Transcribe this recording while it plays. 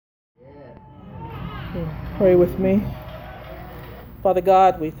Pray with me. Father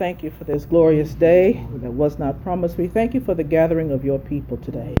God, we thank you for this glorious day that was not promised. We thank you for the gathering of your people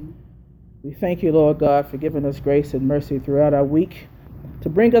today. We thank you, Lord God, for giving us grace and mercy throughout our week to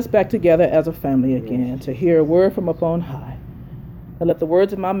bring us back together as a family again, to hear a word from up on high. And let the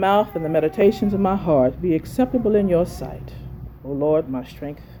words of my mouth and the meditations of my heart be acceptable in your sight. O Lord, my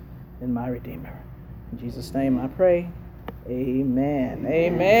strength and my Redeemer. In Jesus' name I pray. Amen.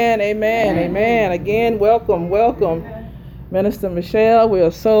 Amen. Amen. Amen. Again, welcome. Minister Michelle, we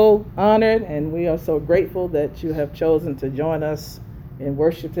are so honored and we are so grateful that you have chosen to join us in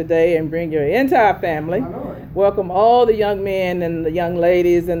worship today and bring your entire family. Welcome all the young men and the young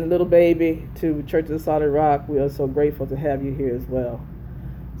ladies and the little baby to Church of the Solid Rock. We are so grateful to have you here as well.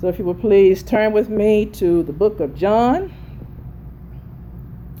 So if you would please turn with me to the book of John,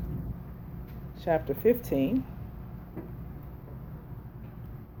 chapter 15.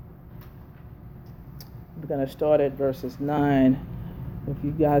 We're going to start at verses 9. If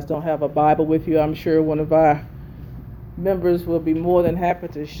you guys don't have a Bible with you, I'm sure one of our members will be more than happy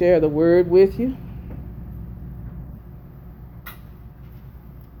to share the word with you.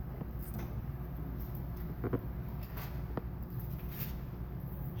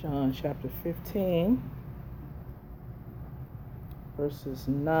 John chapter 15, verses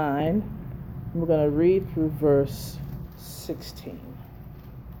 9. We're going to read through verse 16.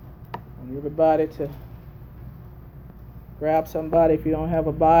 I want everybody to grab somebody. If you don't have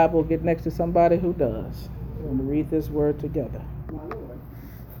a Bible, get next to somebody who does. We're going to read this word together.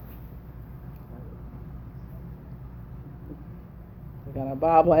 We got our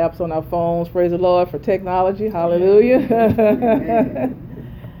Bible apps on our phones. Praise the Lord for technology. Hallelujah.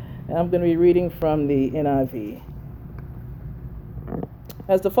 And I'm going to be reading from the NIV.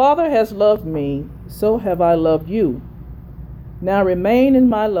 As the Father has loved me, so have I loved you. Now remain in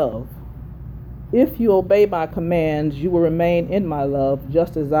my love. If you obey my commands, you will remain in my love,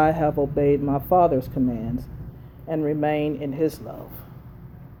 just as I have obeyed my Father's commands and remain in his love.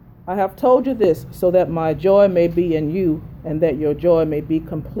 I have told you this so that my joy may be in you and that your joy may be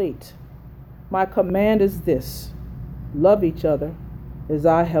complete. My command is this: love each other as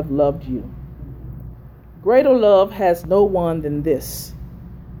I have loved you. Greater love has no one than this,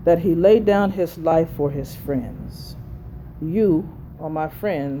 that he laid down his life for his friends. You are my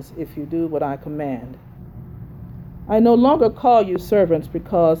friends if you do what I command. I no longer call you servants,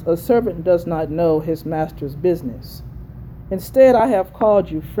 because a servant does not know his master's business. Instead, I have called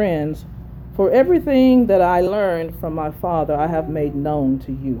you friends, for everything that I learned from my Father I have made known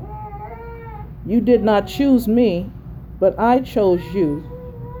to you. You did not choose me, but I chose you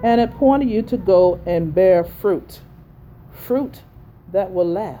and appointed you to go and bear fruit that will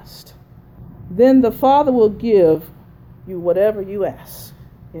last. Then the Father will give you whatever you ask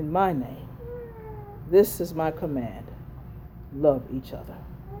in my name. This is my command: love each other.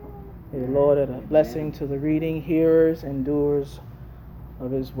 May the Lord add a blessing to the reading, hearers, and doers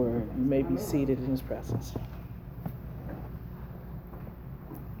of his word. You may be seated in his presence.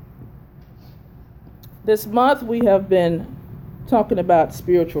 This month we have been talking about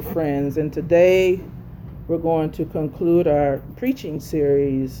spiritual friends, and today we're going to conclude our preaching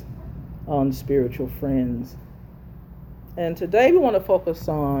series on spiritual friends. And today we want to focus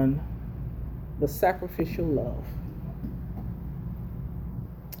on the sacrificial love.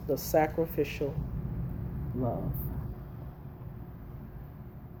 The sacrificial love.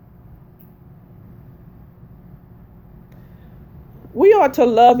 We are to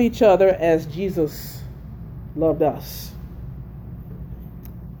love each other as Jesus loved us.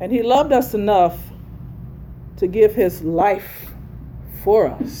 And he loved us enough to give his life for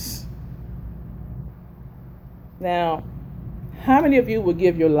us. Now, how many of you would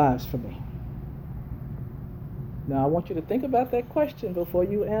give your lives for me? Now, I want you to think about that question before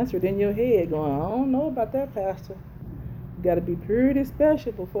you answer it in your head, going, I don't know about that, Pastor. You got to be pretty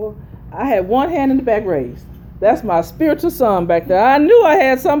special before. I had one hand in the back raised. That's my spiritual son back there. I knew I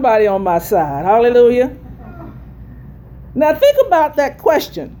had somebody on my side. Hallelujah. Now, think about that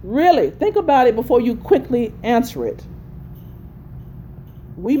question. Really, think about it before you quickly answer it.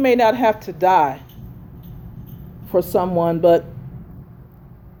 We may not have to die for someone, but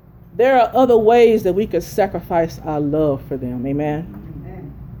there are other ways that we could sacrifice our love for them.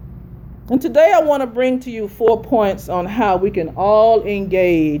 Amen. And today I want to bring to you 4 points on how we can all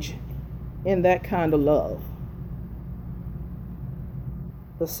engage in that kind of love.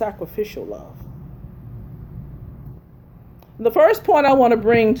 The sacrificial love. And the first point I want to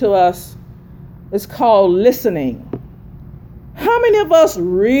bring to us is called listening. How many of us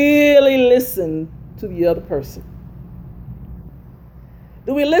really listen to the other person?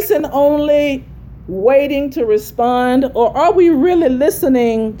 Do we listen only waiting to respond, or are we really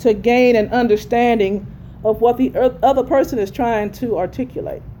listening to gain an understanding of what the other person is trying to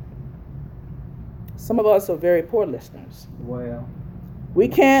articulate? Some of us are very poor listeners. Well, we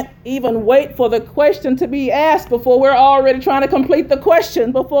can't even wait for the question to be asked before we're already trying to complete the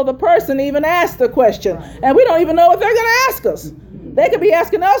question before the person even asks the question. And we don't even know what they're going to ask us. They could be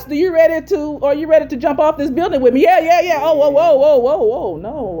asking us, are you ready to jump off this building with me? Yeah. Oh, whoa.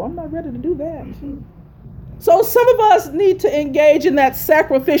 No, I'm not ready to do that. So some of us need to engage in that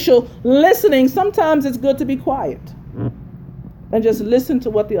sacrificial listening. Sometimes it's good to be quiet and just listen to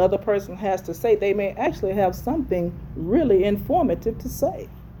what the other person has to say. They may actually have something really informative to say.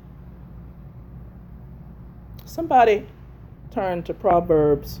 Somebody turn to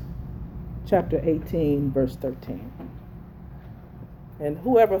Proverbs chapter 18, verse 13. And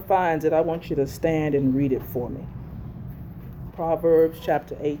whoever finds it, I want you to stand and read it for me. Proverbs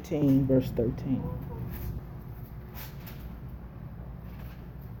chapter 18, verse 13.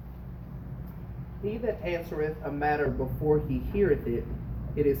 he that answereth a matter before he heareth it,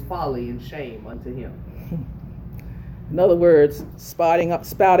 it is folly and shame unto him. In other words, spouting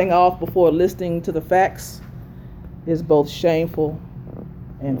off before listening to the facts is both shameful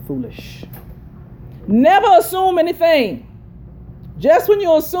and foolish. Never assume anything. Just when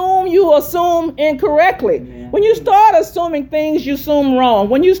you assume incorrectly. Amen. When you start assuming things, you assume wrong.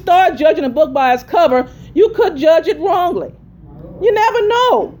 When you start judging a book by its cover, you could judge it wrongly. You never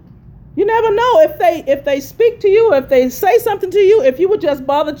know. You never know if they speak to you, if they say something to you, if you would just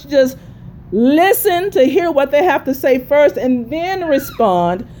bother to just listen to hear what they have to say first and then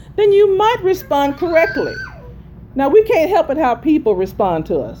respond, then you might respond correctly. Now, we can't help it how people respond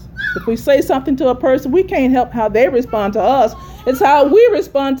to us. If we say something to a person, we can't help how they respond to us. It's how we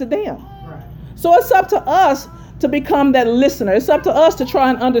respond to them. Right. So it's up to us to become that listener. It's up to us to try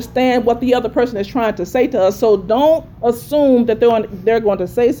and understand what the other person is trying to say to us. So don't assume that they're going to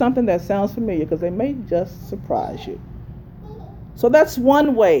say something that sounds familiar, because they may just surprise you. So that's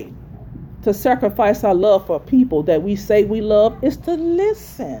one way to sacrifice our love for people that we say we love, is to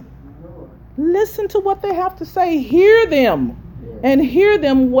listen. Listen to what they have to say. Hear them, and hear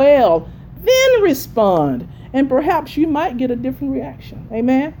them well. Then respond, and perhaps you might get a different reaction.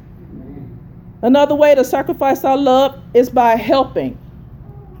 Amen? Another way to sacrifice our love is by helping.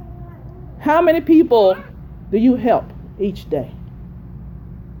 How many people do you help each day?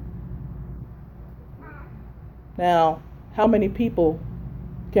 Now, how many people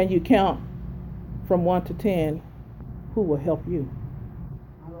can you count from 1 to 10 who will help you?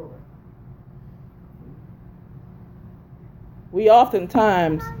 We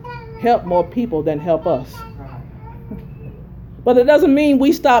oftentimes help more people than help us. But it doesn't mean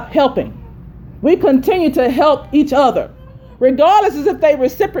we stop helping. We continue to help each other, regardless as if they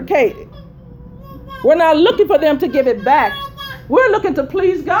reciprocate it. We're not looking for them to give it back. We're looking to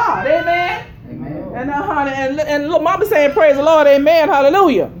please God. Amen? Amen. And honey, and look, Mama saying, praise the Lord, amen,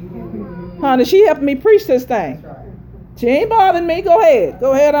 hallelujah. Honey, she helped me preach this thing. She ain't bothering me. Go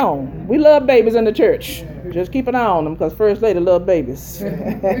ahead on. We love babies in the church. Just keep an eye on them, because First Lady love babies. So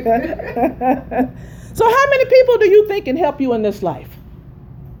how many people do you think can help you in this life?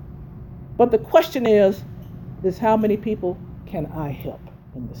 But the question is how many people can I help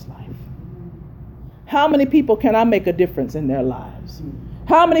in this life? How many people can I make a difference in their lives?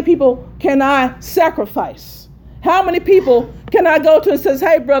 How many people can I sacrifice? How many people can I go to and says,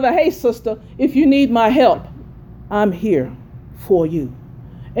 hey brother, hey sister, if you need my help, I'm here for you.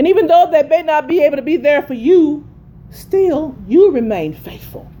 And even though they may not be able to be there for you, still you remain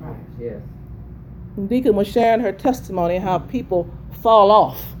faithful. Right. Yes. Deacon was sharing her testimony how people fall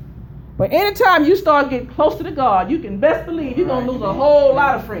off. But anytime you start getting close to the God, you can best believe you're going to lose a whole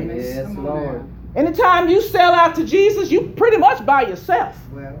lot of friends. Yes, Lord. Anytime you sell out to Jesus, you pretty much by yourself.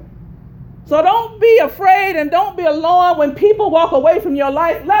 Well. So don't be afraid and don't be alarmed when people walk away from your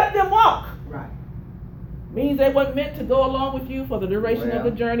life. Let them walk. Right. Means they weren't meant to go along with you for the duration of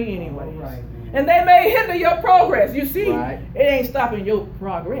the journey anyway. Right. And they may hinder your progress. You see, It ain't stopping your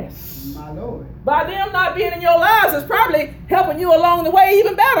progress. My Lord. By them not being in your lives, it's probably helping you along the way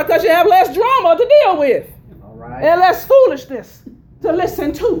even better, because you have less drama to deal with. All right. And less foolishness to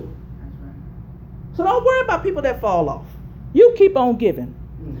listen to. That's right. So don't worry about people that fall off. You keep on giving.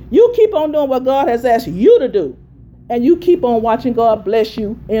 You keep on doing what God has asked you to do. And you keep on watching God bless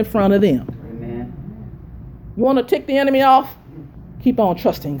you in front of them. Amen. You want to tick the enemy off? Keep on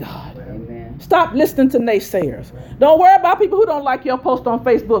trusting God. Amen. Stop listening to naysayers. Don't worry about people who don't like your post on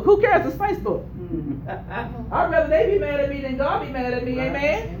Facebook. Who cares? It's Facebook. I'd rather they be mad at me than God be mad at me.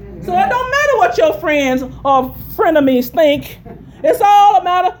 Amen. So it don't matter what your friends or frenemies think. It's all a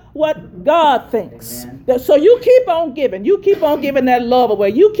matter what God thinks. So you keep on giving. You keep on giving that love away.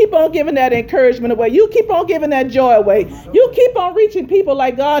 You keep on giving that encouragement away. You keep on giving that joy away. You keep on reaching people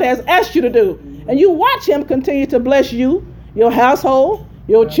like God has asked you to do. And you watch him continue to bless you, your household,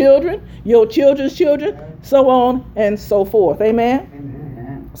 your children, your children's children, so on and so forth.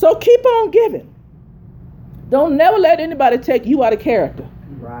 Amen? So keep on giving. Don't never let anybody take you out of character.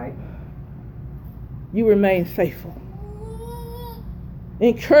 Right. You remain faithful.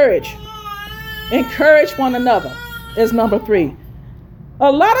 Encourage one another is number 3.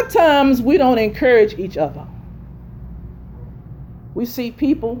 A lot of times we don't encourage each other. We see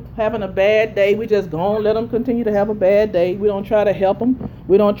people having a bad day. We just go and let them continue to have a bad day. We don't try to help them.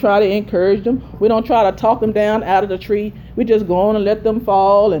 We don't try to encourage them. We don't try to talk them down out of the tree. We just go on and let them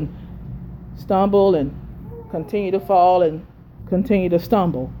fall and stumble and continue to fall and continue to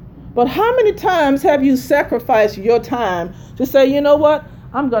stumble. But how many times have you sacrificed your time to say, you know what?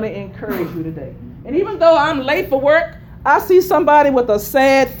 I'm going to encourage you today. And even though I'm late for work, I see somebody with a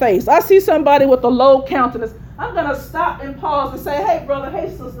sad face. I see somebody with a low countenance. I'm going to stop and pause and say, hey, brother, hey,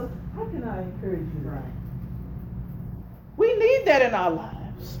 sister, how can I encourage you? Right. We need that in our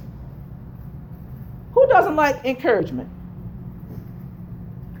lives. Who doesn't like encouragement?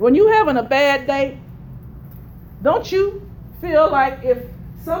 When you're having a bad day, don't you feel like if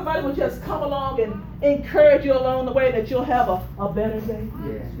somebody would just come along and encourage you along the way that you'll have a better day?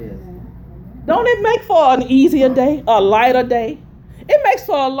 Yes, yes. Don't it make for an easier day, a lighter day? It makes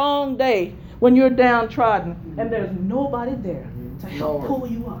for a long day when you're downtrodden and there's nobody there to help pull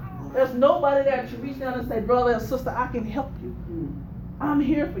you up. There's nobody there to reach down and say, brother and sister, I can help you. I'm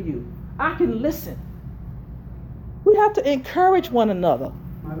here for you. I can listen. We have to encourage one another.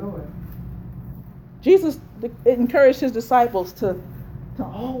 My Lord. Jesus encouraged his disciples to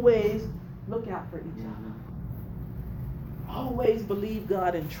always look out for each other. Always believe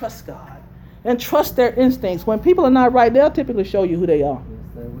God and trust God. And trust their instincts. When people are not right, they'll typically show you who they are.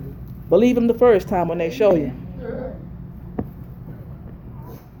 Believe them the first time when they show you.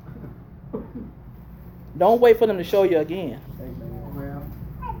 Don't wait for them to show you again.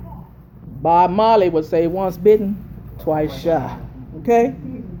 Bob Marley would say, once bitten, twice shy. Okay?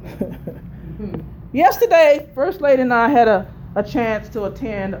 Yesterday, First Lady and I had a chance to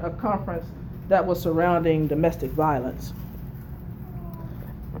attend a conference that was surrounding domestic violence.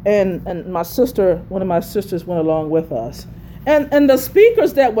 And my sister, one of my sisters went along with us. And the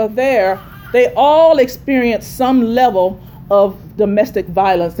speakers that were there, they all experienced some level of domestic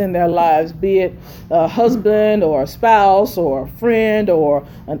violence in their lives, be it a husband or a spouse or a friend or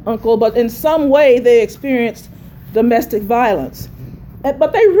an uncle, but in some way they experienced domestic violence.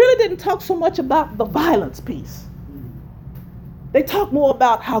 But they really didn't talk so much about the violence piece. They talked more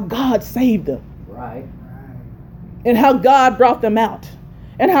about how God saved them. Right. And how God brought them out.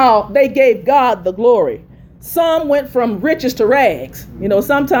 And how they gave God the glory. Some went from riches to rags. You know,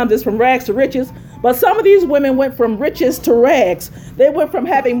 sometimes it's from rags to riches. But some of these women went from riches to rags. They went from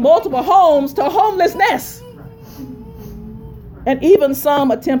having multiple homes to homelessness. And even some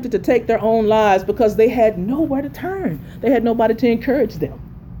attempted to take their own lives because they had nowhere to turn. They had nobody to encourage them.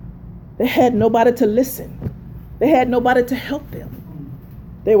 They had nobody to listen. They had nobody to help them.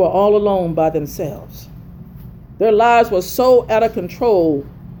 They were all alone by themselves. Their lives were so out of control.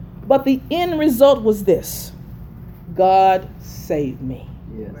 But the end result was this: God saved me.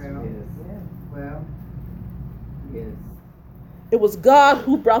 Yes, well, yes. It was God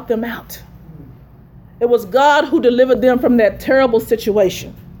who brought them out. It was God who delivered them from that terrible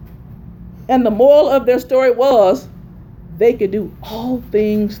situation. And the moral of their story was they could do all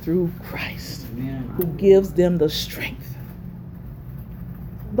things through Christ, Amen, who gives them the strength.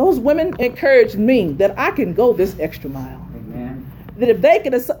 Those women encouraged me that I can go this extra mile. Amen. That if they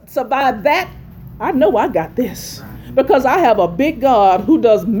could survive that, I know I got this. Because I have a big God who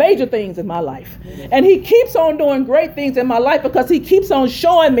does major things in my life. And he keeps on doing great things in my life because he keeps on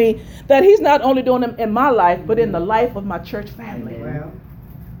showing me that he's not only doing them in my life, but in the life of my church family. Well,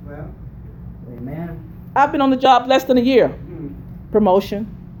 amen. I've been on the job less than a year.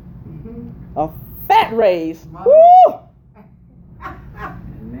 Promotion. A fat raise. Woo!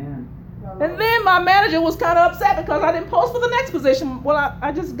 Amen. And then my manager was kind of upset because I didn't post for the next position. Well,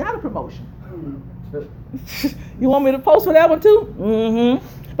 I just got a promotion. You want me to post for that one too?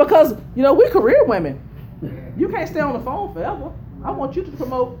 Mm-hmm. Because, you know, we're career women. You can't stay on the phone forever. I want you to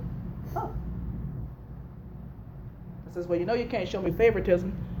promote up. I says, well, you know you can't show me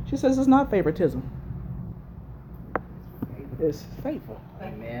favoritism. She says, it's not favoritism. It's favor.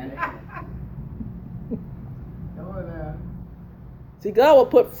 Amen. See, God will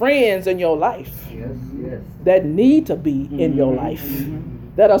put friends in your life Yes, yes. that need to be in your life.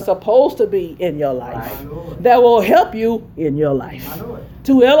 that are supposed to be in your life, My Lord. that will help you in your life, My Lord.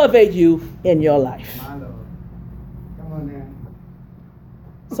 to elevate you in your life. My Lord. Come on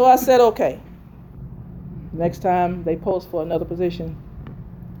now. So I said, okay, next time they post for another position,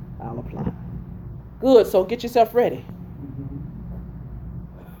 I'll apply. Good, so get yourself ready.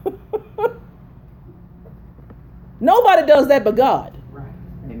 Nobody does that but God. Right.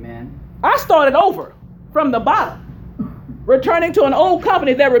 Amen. I started over from the bottom, returning to an old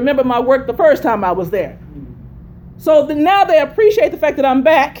company that remembered my work the first time I was there. So now they appreciate the fact that I'm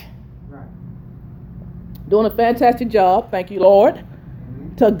back, Right. doing a fantastic job. Thank you, Lord.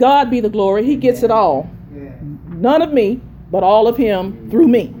 To God be the glory. He gets it all. Yeah. None of me, but all of him through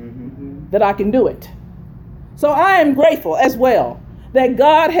me, that I can do it. So I am grateful as well that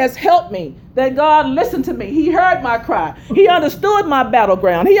God has helped me, that God listened to me. He heard my cry. He understood my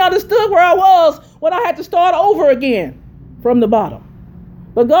battleground. He understood where I was when I had to start over again from the bottom.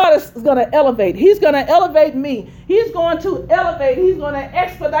 But God is going to elevate. He's going to elevate me. He's going to elevate. He's going to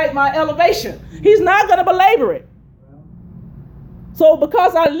expedite my elevation. He's not going to belabor it. So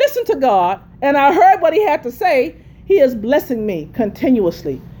because I listened to God and I heard what he had to say, he is blessing me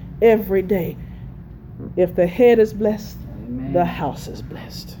continuously every day. If the head is blessed, Amen. the house is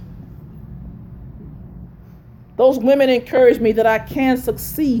blessed. Those women encourage me that I can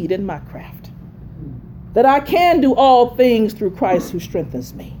succeed in my craft, that I can do all things through Christ who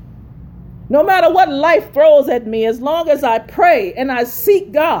strengthens me. No matter what life throws at me, as long as I pray and I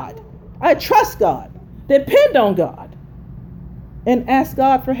seek God, I trust God, depend on God, and ask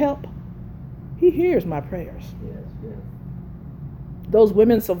God for help, he hears my prayers. Yes, yes. Those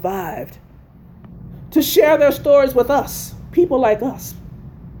women survived to share their stories with us, people like us,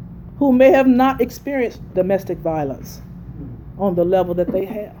 who may have not experienced domestic violence on the level that they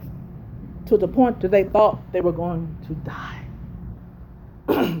have, to the point that they thought they were going to die.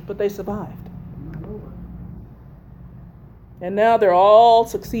 But they survived. My Lord. And now they're all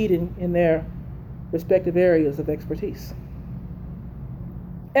succeeding in their respective areas of expertise.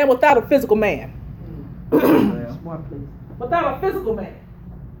 And without a physical man. Well, Smart, please. Without a physical man.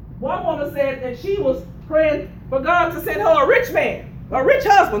 One woman said that she was praying for God to send her a rich man, a rich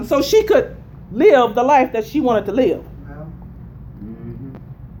husband, so she could live the life that she wanted to live. well.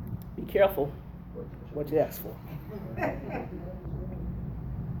 Be careful what you ask for.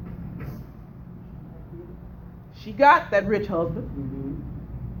 She got that rich husband,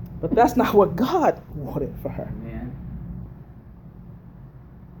 but that's not what God wanted for her. Amen.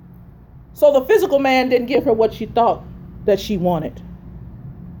 So the physical man didn't give her what she thought that she wanted,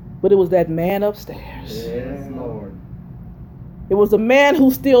 but it was that man upstairs. Yes, Lord. It was the man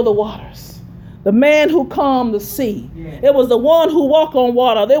who stilled the waters, the man who calmed the sea. Yeah. It was the one who walked on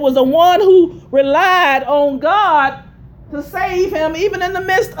water. There was the one who relied on God to save him, even in the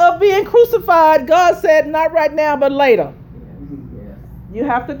midst of being crucified. God said, not right now, but later. Yes. You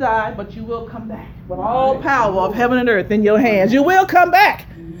have to die, but you will come back with all power of heaven and earth in your hands. You will come back.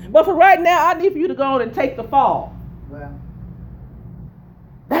 But for right now, I need for you to go on and take the fall. Well.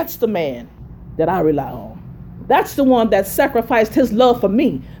 That's the man that I rely on. That's the one that sacrificed his love for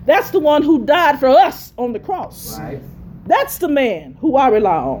me. That's the one who died for us on the cross. Right. That's the man who I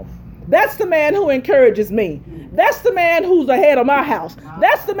rely on. That's the man who encourages me. That's the man who's ahead of my house.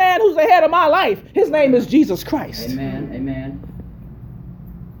 That's the man who's ahead of my life. His name is Jesus Christ. Amen. Amen.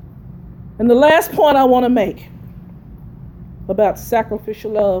 And the last point I want to make about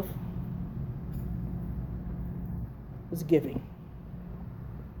sacrificial love is giving.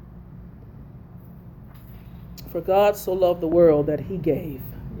 For God so loved the world that he gave.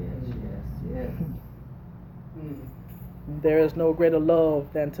 Yes, yes, yes. There is no greater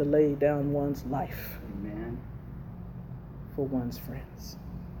love than to lay down one's life Amen. for one's friends.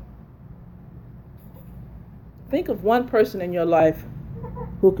 Think of one person in your life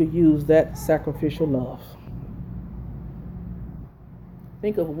who could use that sacrificial love.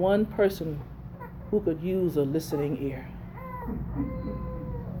 Think of one person who could use a listening ear.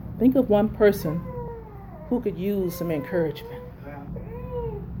 Think of one person who could use some encouragement.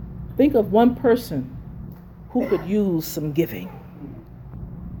 Think of one person who could use some giving.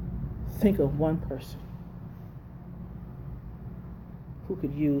 Think of one person who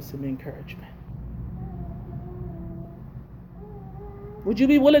could use some encouragement. Would you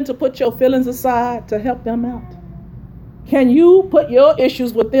be willing to put your feelings aside to help them out? Can you put your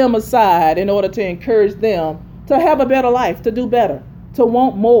issues with them aside in order to encourage them to have a better life, to do better, to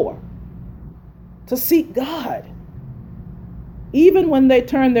want more, to seek God, even when they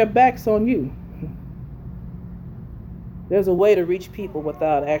turn their backs on you? There's a way to reach people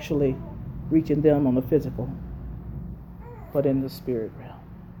without actually reaching them on the physical, but in the spirit realm.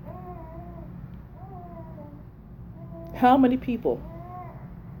 How many people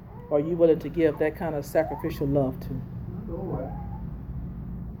are you willing to give that kind of sacrificial love to? Lord.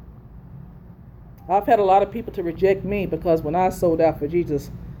 I've had a lot of people to reject me because when I sold out for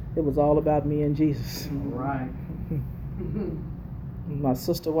Jesus, it was all about me and Jesus. Right. My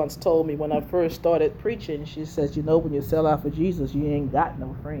sister once told me when I first started preaching, she says, you know, when you sell out for Jesus, you ain't got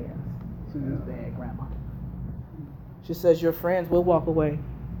no friends. She was bad, Grandma. She says, your friends will walk away,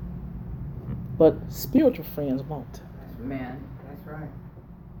 but spiritual friends won't. Amen. That's right.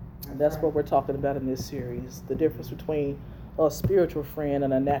 And that's what we're talking about in this series, the difference between a spiritual friend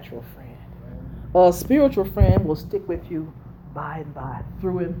and a natural friend. A spiritual friend will stick with you by and by,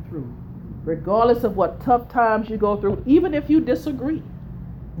 through and through, regardless of what tough times you go through, even if you disagree.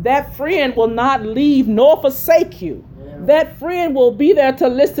 That friend will not leave nor forsake you. Yeah. That friend will be there to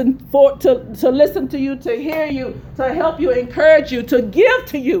listen to listen to you, to hear you, to help you, encourage you, to give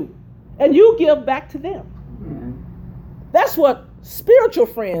to you, and you give back to them. Yeah. That's what spiritual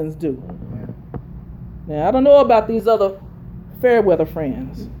friends do. Yeah. Now, I don't know about these other fair weather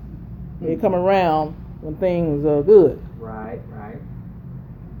friends. They come around when things are good. Right.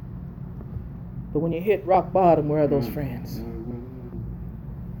 But when you hit rock bottom, where are those friends?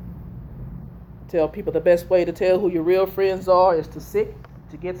 Tell people the best way to tell who your real friends are is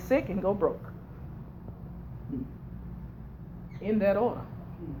to get sick and go broke. In that order.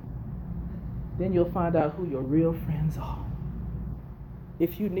 Then you'll find out who your real friends are.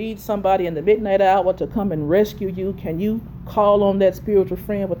 If you need somebody in the midnight hour to come and rescue you, can you call on that spiritual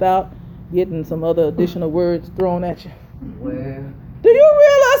friend without getting some other additional words thrown at you? Well, do you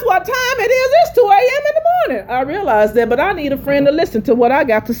realize what time it is? It's 2 a.m. in the morning. I realize that, but I need a friend to listen to what I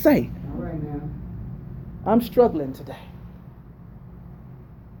got to say. All right now. I'm struggling today.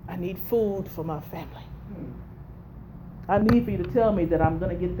 I need food for my family. I need for you to tell me that I'm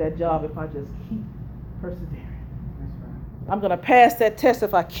going to get that job if I just keep persevering. That's right. I'm going to pass that test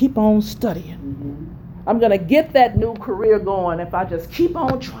if I keep on studying. Mm-hmm. I'm going to get that new career going if I just keep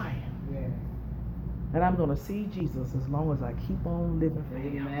on trying. And I'm going to see Jesus as long as I keep on living for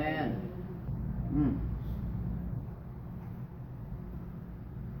Him. Amen.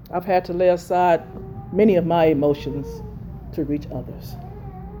 I've had to lay aside many of my emotions to reach others.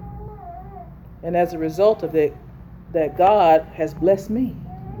 And as a result of it, that God has blessed me.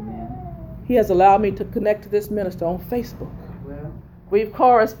 Amen. He has allowed me to connect to this minister on Facebook. Well, we've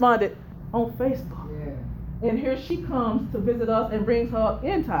corresponded on Facebook. Yeah. And here she comes to visit us and brings her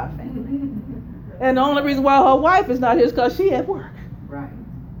entire family. And the only reason why her wife is not here is because she at work. Right.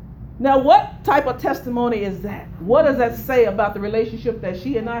 Now, what type of testimony is that? What does that say about the relationship that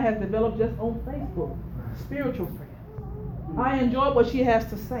she and I have developed just on Facebook? Right. Spiritual friends. I enjoy what she has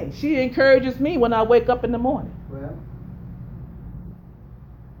to say. She encourages me when I wake up in the morning. Well.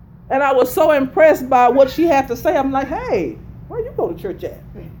 And I was so impressed by what she had to say. I'm like, hey, where you go to church at?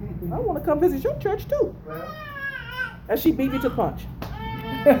 I want to come visit your church too. Well. And she beat me to the punch.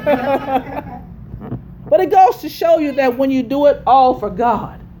 But it goes to show you that when you do it all for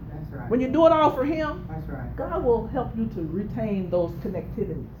God, that's right. When you do it all for Him, that's right. God will help you to retain those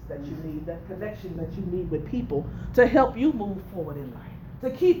connectivities that you need, that connection that you need with people to help you move forward in life, to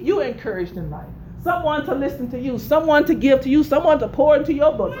keep you encouraged in life. Someone to listen to you, someone to give to you, someone to pour into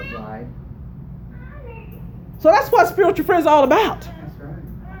your bosom. Right. So that's what spiritual friends are all about. That's right.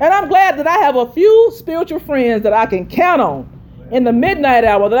 And I'm glad that I have a few spiritual friends that I can count on in the midnight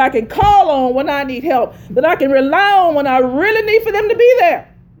hour, that I can call on when I need help, that I can rely on when I really need for them to be there.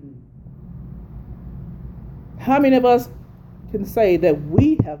 How many of us can say that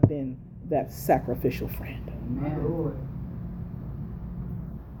we have been that sacrificial friend? Amen.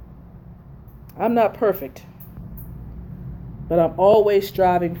 I'm not perfect, but I'm always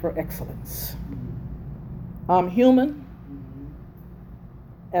striving for excellence. I'm human,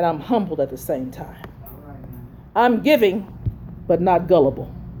 and I'm humbled at the same time. I'm giving, but not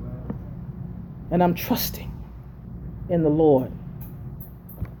gullible. And I'm trusting in the Lord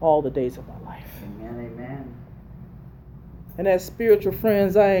all the days of my life. Amen, amen. And as spiritual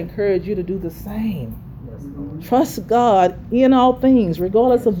friends, I encourage you to do the same. Yes, Lord. Trust God in all things,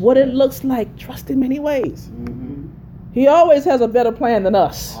 regardless of what it looks like. Trust Him in many ways. Mm-hmm. He always has a better plan than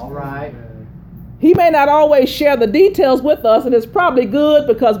us. All right. He may not always share the details with us, and it's probably good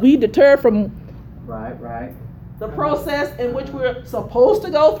because we deter from Right. the process in which we're supposed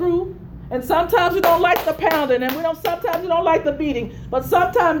to go through. And sometimes we don't like the pounding, and sometimes we don't like the beating. But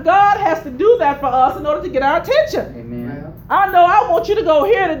sometimes God has to do that for us in order to get our attention. Amen. I know I want you to go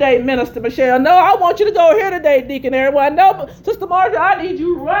here today, Minister Michelle. No, I want you to go here today, Deacon Everyone. No, but Sister Marjorie, I need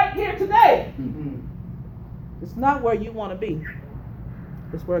you right here today. Mm-hmm. It's not where you want to be.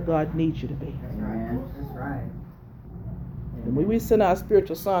 It's where God needs you to be. That's right. That's right. And when we send our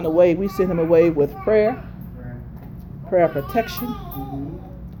spiritual son away, we send him away with prayer, prayer protection.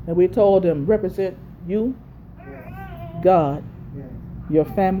 And we told him, represent you, God, your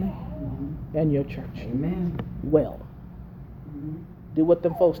family, and your church. Amen. Well, do what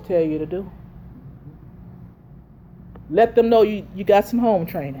them folks tell you to do. Let them know you got some home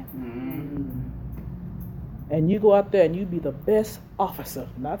training. And you go out there and you be the best officer,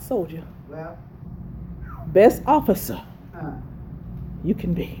 not soldier. Well, Best officer you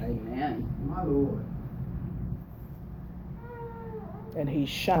can be. amen. My Lord. And he's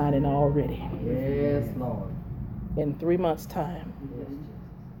shining already. Yes, Lord. In 3 months' time, Yes,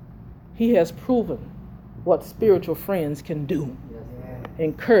 he has proven what spiritual friends can do. yes.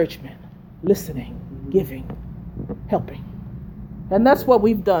 Encouragement, listening, giving, helping. And that's what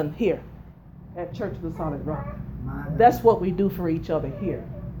we've done here at Church of the Solid Rock. That's what we do for each other here.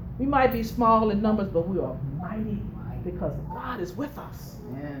 We might be small in numbers, but we are mighty because God is with us.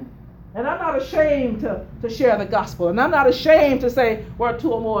 Amen. And I'm not ashamed to share the gospel. And I'm not ashamed to say where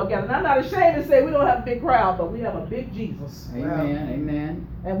two or more are gathered. And I'm not ashamed to say we don't have a big crowd, but we have a big Jesus. Amen. Amen.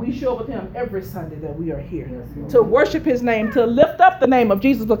 And we show up with him every Sunday that we are here Yes, Lord. to worship his name, to lift up the name of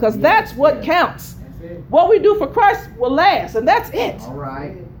Jesus, because that's what counts. What we do for Christ will last, and that's it. All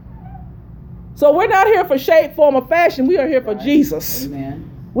right. So we're not here for shape, form, or fashion. We are here for Jesus. Amen.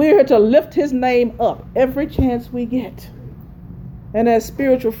 We're here to lift his name up every chance we get. And as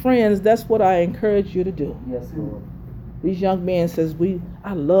spiritual friends, that's what I encourage you to do. Yes, Lord. These young men says,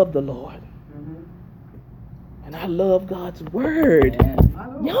 I love the Lord. And I love God's word.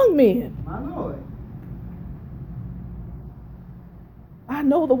 Amen. Young men, My Lord. I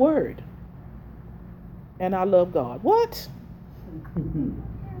know the word. And I love God. What?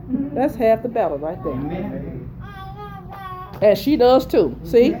 That's half the battle right there. Amen. And she does too.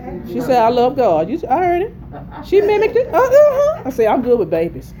 See? She said, I love God. I heard it. She mimicked it. I say, I'm good with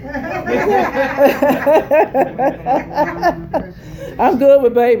babies. I'm good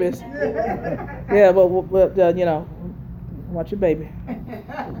with babies. Yeah, but you know, watch your baby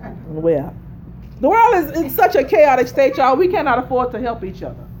on the way out. The world is in such a chaotic state, y'all. We cannot afford to help each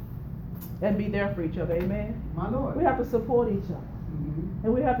other and be there for each other. Amen? My Lord. We have to support each other.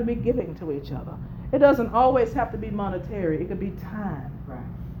 And we have to be giving to each other. It doesn't always have to be monetary. It could be time. Right.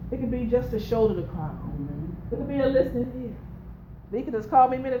 It could be just a shoulder to cry on. It could be a listening ear. Deacon has called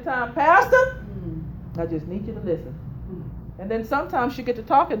me many times, Pastor, I just need you to listen. And then sometimes she get to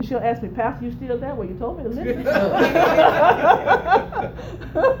talking and she'll ask me, Pastor, you still there? Well, you told me to listen.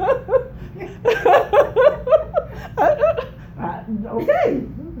 Okay.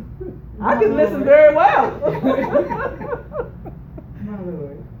 I can listen very well.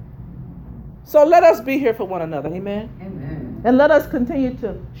 So let us be here for one another. Amen. Amen. And let us continue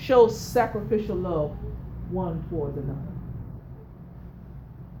to show sacrificial love one towards another.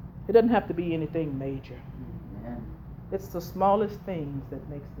 It doesn't have to be anything major. Amen. It's the smallest things that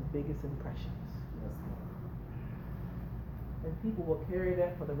makes the biggest impressions. And people will carry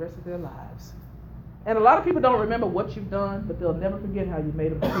that for the rest of their lives. And a lot of people don't remember what you've done, but they'll never forget how you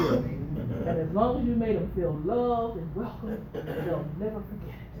made them feel. And as long as you made them feel loved and welcome, they'll never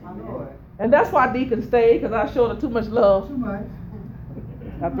forget it. My Lord. And that's why Deacon stayed, because I showed her too much love. Too much.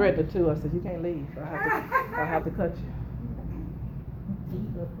 I threatened her too. I said, you can't leave. I have to cut you.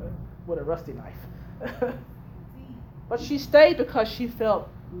 With a rusty knife. But she stayed because she felt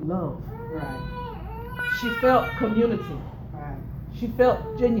love. Right. She felt community. Right. She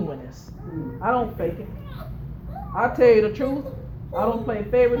felt genuineness. I don't fake it. I'll tell you the truth. I don't play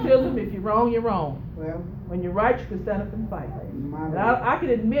favoritism. If you're wrong, you're wrong. Well, When you're right, you can stand up and fight. my And Lord. I can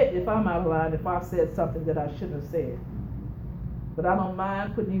admit if I'm out of line, if I said something that I shouldn't have said. But I don't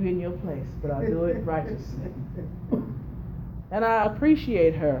mind putting you in your place, but I do it righteously. And I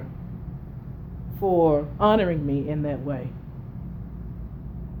appreciate her for honoring me in that way.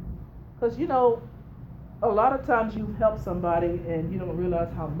 Because, you know, a lot of times you've helped somebody and you don't realize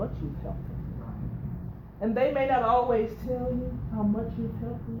how much you've helped them. And they may not always tell you how much you've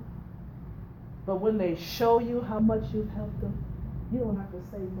helped them. But when they show you how much you've helped them, you don't have to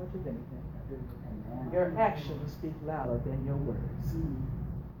say much of anything. Your actions speak louder than your words.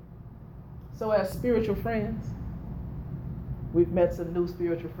 So as spiritual friends, we've met some new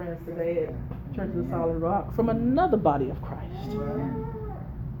spiritual friends today at Church of the Solid Rock from another body of Christ.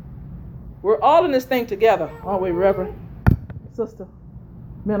 We're all in this thing together, aren't we, Reverend? Sister,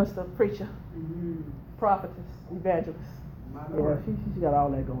 minister, preacher, prophetess, evangelist. Yeah, she got all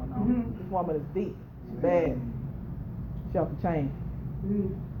that going on. This woman is deep. She's bad. She's off the chain.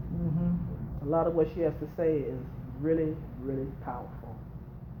 A lot of what she has to say is really, really powerful.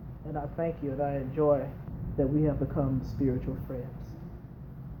 And I thank you and I enjoy that we have become spiritual friends.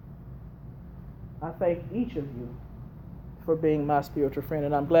 I thank each of you for being my spiritual friend,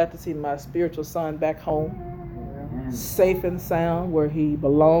 and I'm glad to see my spiritual son back home, Amen. safe and sound, where he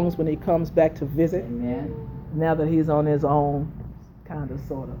belongs when he comes back to visit. Amen. Now that he's on his own, kind of,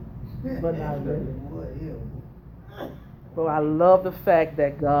 sort of, but not really. But I love the fact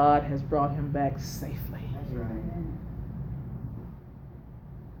that God has brought him back safely. That's right.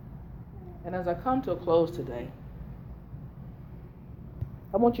 And as I come to a close today,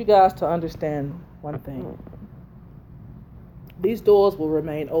 I want you guys to understand one thing. These doors will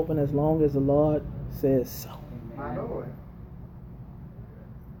remain open as long as the Lord says so. My Lord.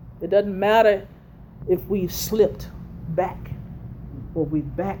 It doesn't matter if we've slipped back or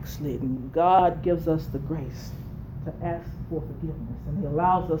we've backslidden. God gives us the grace to ask for forgiveness, and he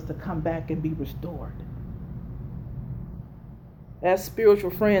allows us to come back and be restored. As spiritual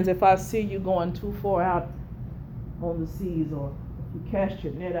friends, if I see you going too far out on the seas, or if you cast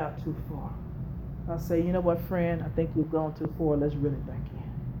your net out too far, I'll say, you know what, friend, I think you've gone too far. Let's reel it back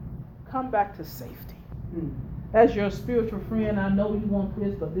in. Come back to safety. As your spiritual friend, I know you want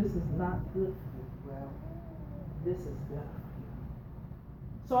this, but this is not good for you. Well, this is better for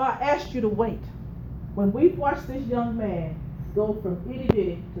you. So I asked you to wait. When we've watched this young man go from itty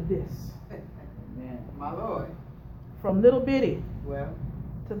bitty to this, Amen. My Lord. from little bitty Well,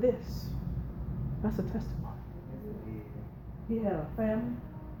 to this, that's a testimony. He had a family,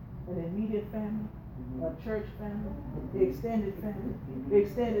 an immediate family, a church family, the extended family, the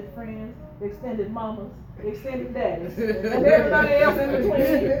extended friends, the extended mamas, the extended daddies, and everybody else in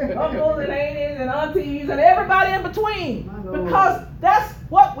between, uncles and aunties and aunties and everybody in between. Because that's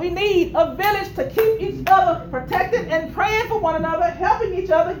what we need, a village to keep each other protected and praying for one another, helping each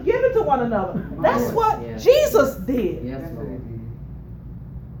other, giving to one another. That's what Yes. Jesus did. Yes, Lord.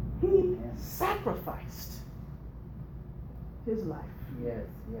 He sacrificed his life Yes,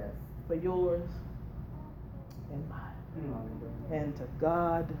 yes. for yours and mine. And to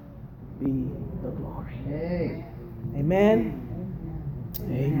God be the glory. Hey. Amen.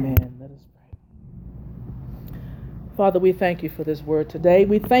 Amen. Let us pray. Father, we thank you for this word today.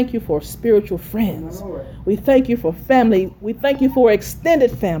 We thank you for spiritual friends. We thank you for family. We thank you for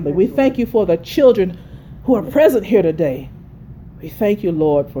extended family. We thank you for the children who are present here today. We thank you,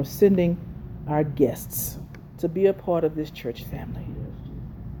 Lord, for sending our guests to be a part of this church family.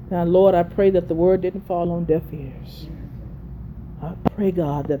 Now, Lord, I pray that the word didn't fall on deaf ears. I pray,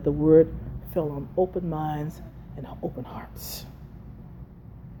 God, that the word fell on open minds and open hearts.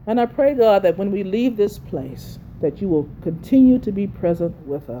 And I pray, God, that when we leave this place, that you will continue to be present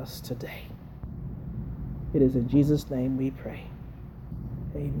with us today. It is in Jesus' name we pray.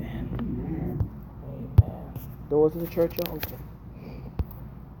 Amen. Amen. Doors of the church are open.